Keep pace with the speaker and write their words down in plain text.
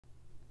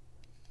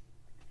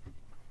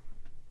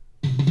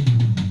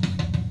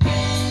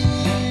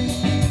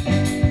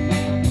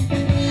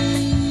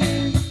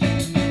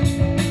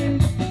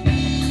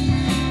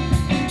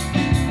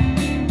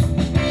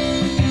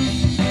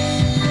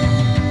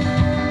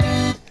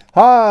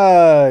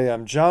Hi,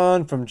 I'm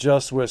John from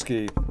Just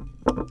Whiskey.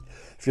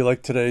 If you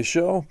like today's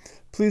show,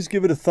 please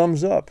give it a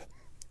thumbs up,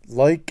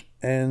 like,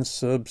 and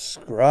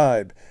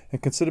subscribe,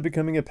 and consider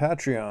becoming a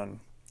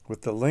Patreon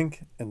with the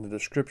link in the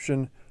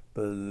description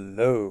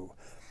below.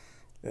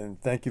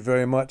 And thank you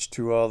very much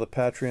to all the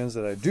Patreons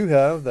that I do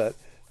have that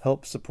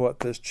help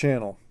support this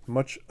channel.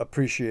 Much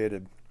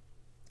appreciated.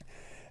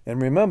 And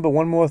remember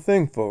one more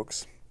thing,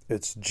 folks.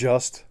 It's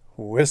just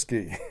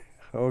whiskey.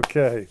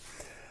 Okay.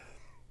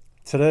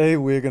 Today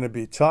we're going to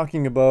be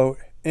talking about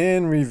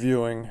and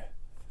reviewing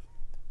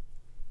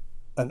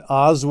an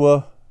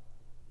OSWA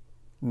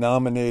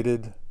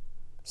nominated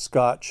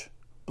Scotch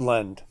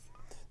blend.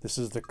 This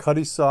is the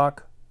Cutty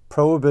Sark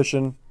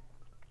Prohibition,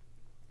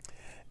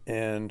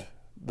 and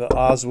the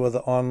OSWA,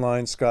 the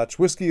Online Scotch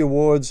Whisky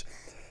Awards.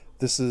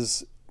 This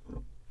is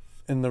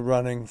in the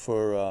running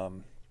for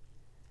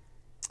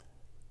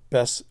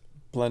best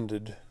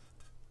blended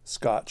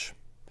Scotch.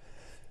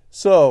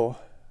 So,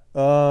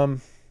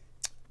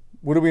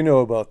 what do we know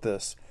about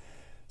this?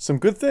 Some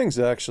good things,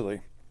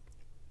 actually.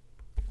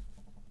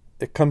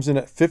 It comes in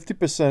at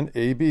 50%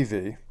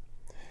 ABV.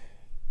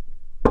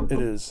 It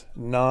is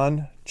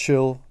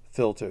non-chill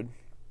filtered,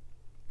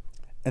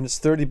 and it's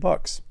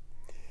 $30.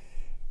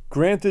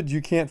 Granted,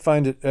 you can't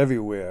find it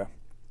everywhere,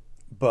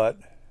 but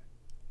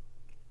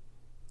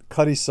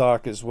Cutty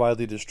Sark is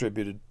widely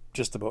distributed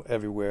just about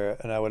everywhere,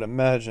 and I would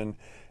imagine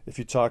if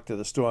you talk to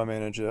the store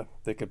manager,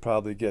 they could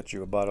probably get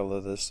you a bottle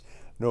of this,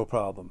 no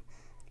problem.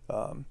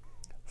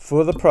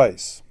 For the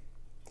price,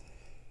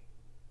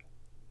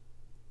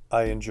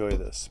 I enjoy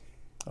this.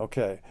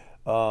 Okay.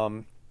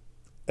 And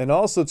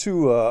also,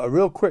 too, a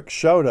real quick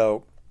shout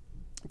out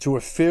to a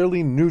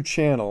fairly new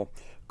channel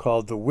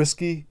called The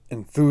Whisky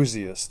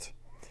Enthusiast.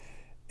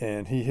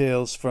 And he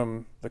hails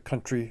from the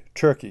country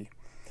Turkey.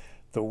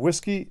 The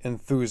Whisky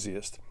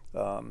Enthusiast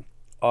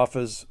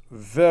offers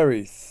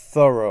very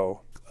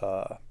thorough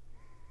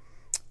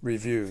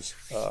reviews.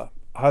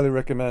 Highly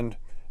recommend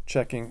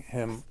checking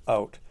him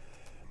out.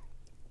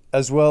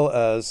 As well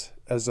as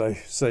I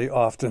say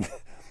often,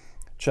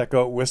 check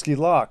out Whiskey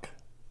Lock,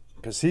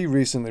 because he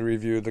recently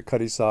reviewed the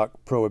Cutty Sark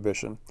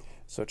Prohibition.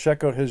 So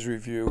check out his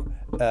review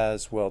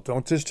as well.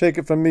 Don't just take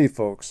it from me,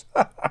 folks.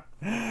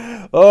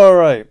 All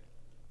right.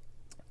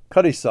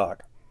 Cutty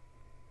Sark.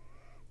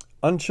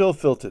 Unchill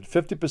filtered,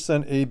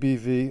 50%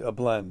 ABV, a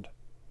blend.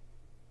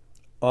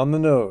 On the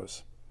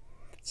nose.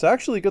 It's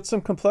actually got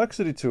some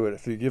complexity to it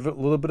if you give it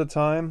a little bit of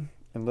time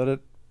and let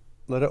it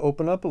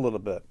open up a little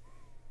bit.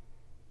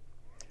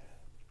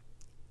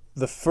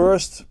 The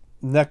first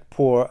neck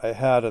pour I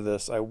had of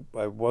this, I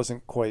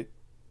wasn't quite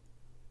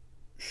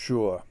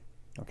sure,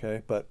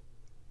 okay? But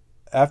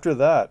after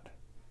that,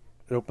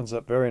 it opens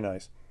up very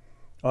nice.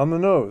 On the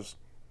nose,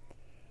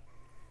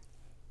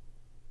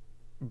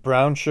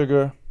 brown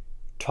sugar,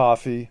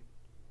 toffee,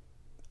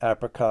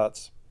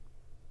 apricots,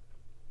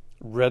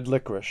 red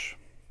licorice,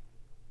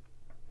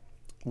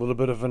 a little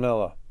bit of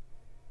vanilla,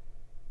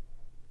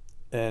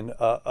 and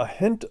a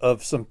hint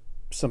of some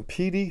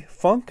peaty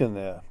funk in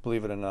there,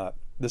 believe it or not.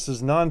 This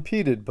is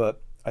non-peated,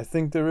 but I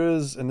think there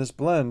is in this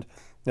blend.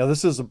 Now,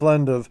 this is a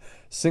blend of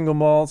single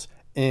malts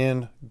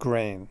and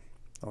grain,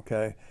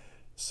 okay?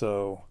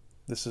 So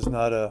this is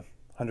not a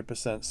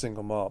 100%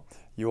 single malt.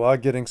 You are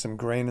getting some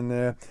grain in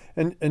there,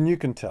 and you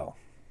can tell.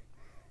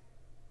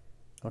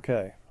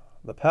 Okay,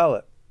 the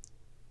palate.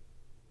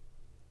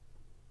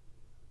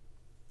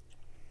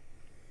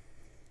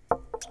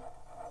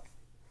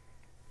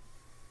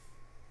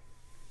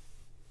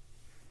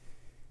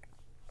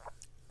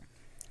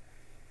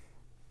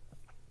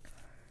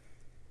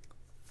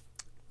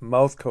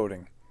 Mouth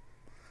coating,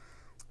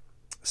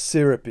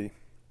 syrupy,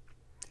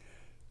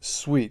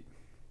 sweet,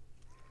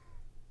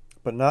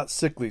 but not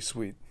sickly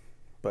sweet,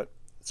 but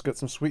it's got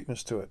some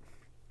sweetness to it.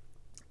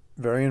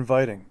 Very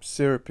inviting,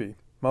 syrupy,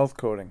 mouth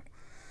coating.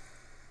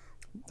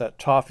 That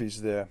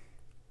toffee's there.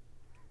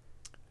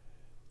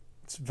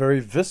 It's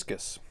very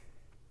viscous.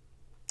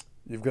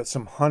 You've got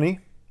some honey,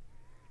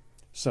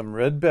 some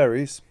red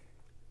berries,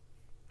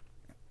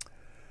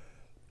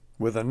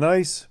 with a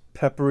nice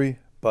peppery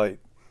bite.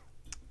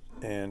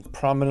 And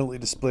prominently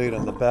displayed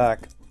on the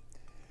back,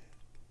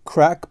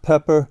 cracked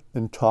pepper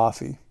and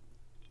toffee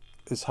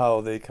is how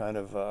they kind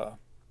of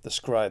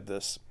describe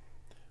this,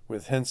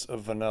 with hints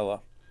of vanilla.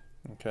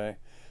 Okay,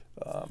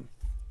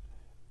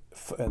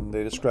 and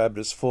they describe it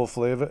as full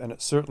flavor, and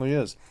it certainly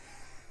is.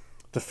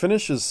 The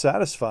finish is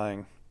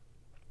satisfying.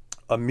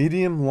 A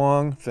medium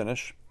long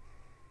finish.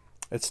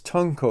 It's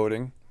tongue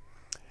coating,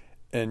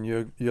 and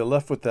you're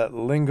left with that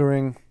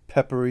lingering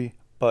peppery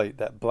bite,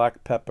 that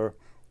black pepper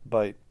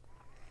bite.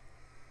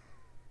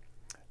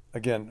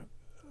 Again,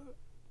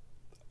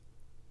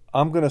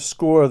 I'm going to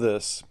score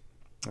this,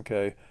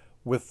 okay,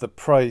 with the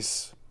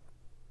price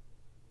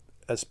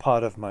as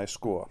part of my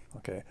score,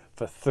 okay?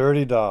 For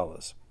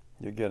 $30,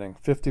 you're getting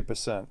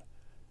 50%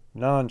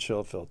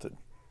 non-chill filtered.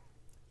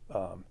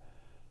 A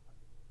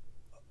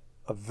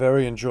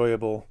very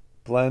enjoyable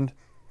blend.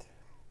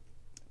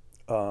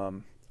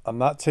 I'm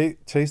not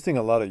tasting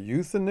a lot of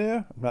youth in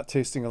there. I'm not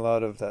tasting a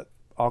lot of that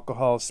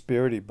alcohol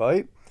spirity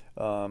bite.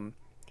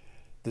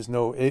 There's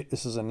no,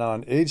 this is a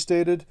non-age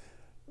stated,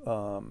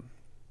 but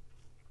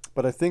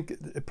I think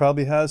it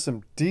probably has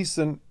some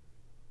decent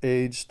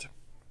aged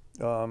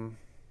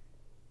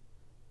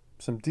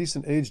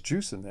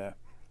juice in there.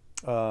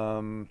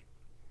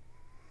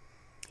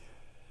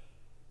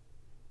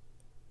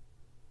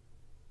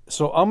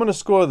 So I'm going to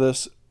score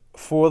this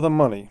for the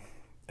money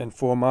and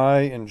for my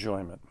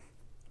enjoyment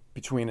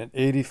between an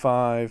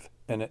 85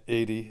 and an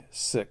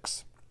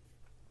 86.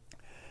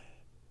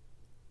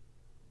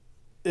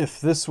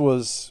 If this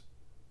was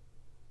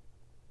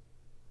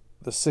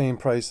the same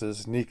price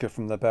as Nika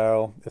from the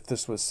barrel, if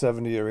this was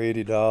 $70 or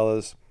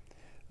 $80,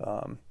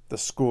 the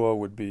score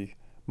would be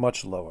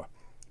much lower.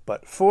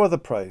 But for the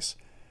price,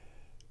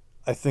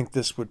 I think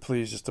this would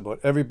please just about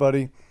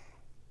everybody.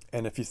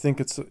 And if you think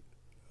it's,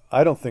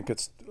 I don't think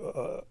it's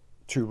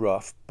too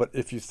rough, but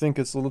if you think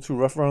it's a little too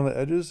rough around the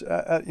edges,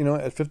 at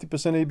 50%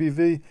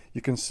 ABV,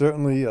 you can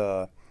certainly,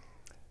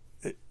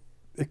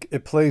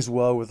 it plays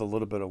well with a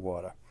little bit of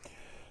water.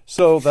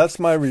 So that's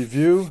my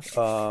review.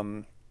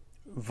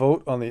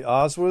 Vote on the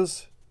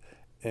Oswas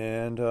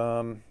and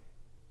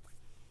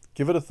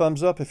give it a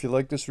thumbs up if you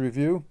like this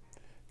review.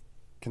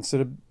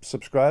 Consider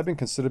subscribing,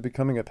 consider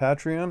becoming a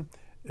Patreon.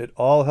 It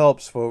all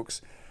helps,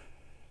 folks.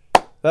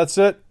 That's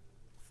it.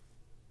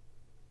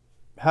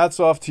 Hats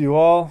off to you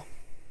all,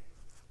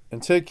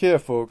 and take care,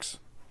 folks.